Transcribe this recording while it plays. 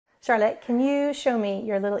Charlotte, can you show me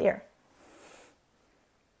your little ear?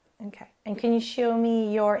 Okay. And can you show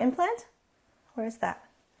me your implant? Where is that?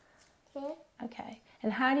 Here. Okay.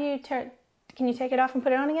 And how do you can you take it off and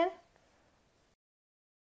put it on again?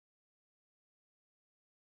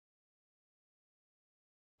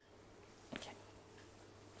 Okay.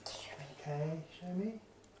 Okay, show me.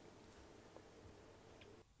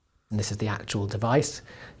 And this is the actual device.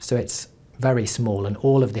 So it's very small, and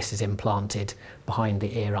all of this is implanted behind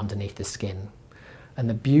the ear underneath the skin. And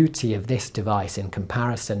the beauty of this device in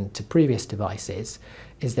comparison to previous devices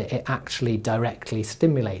is that it actually directly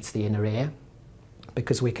stimulates the inner ear,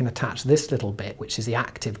 because we can attach this little bit, which is the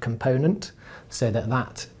active component, so that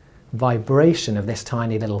that vibration of this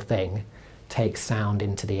tiny little thing takes sound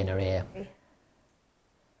into the inner ear.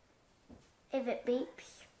 If it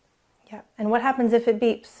beeps. Yeah. And what happens if it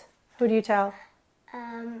beeps? Who do you tell?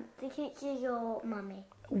 The teacher, your mummy.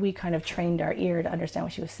 We kind of trained our ear to understand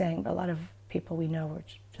what she was saying, but a lot of people we know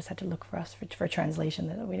just had to look for us for translation.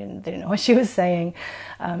 That they didn't know what she was saying.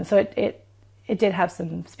 So it did have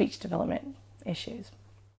some speech development issues.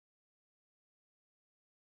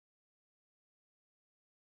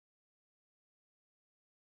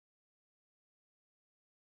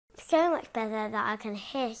 So much better that I can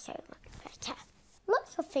hear so much better.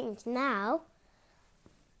 Lots of things now.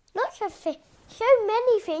 Lots of things. So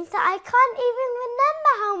many things that I can't even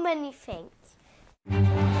remember how many things.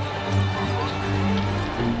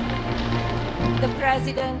 The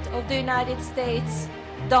President of the United States,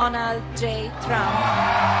 Donald J. Trump.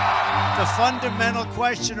 The fundamental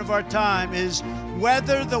question of our time is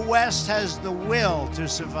whether the West has the will to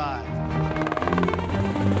survive.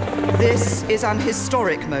 This is an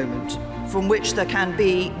historic moment from which there can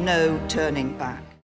be no turning back.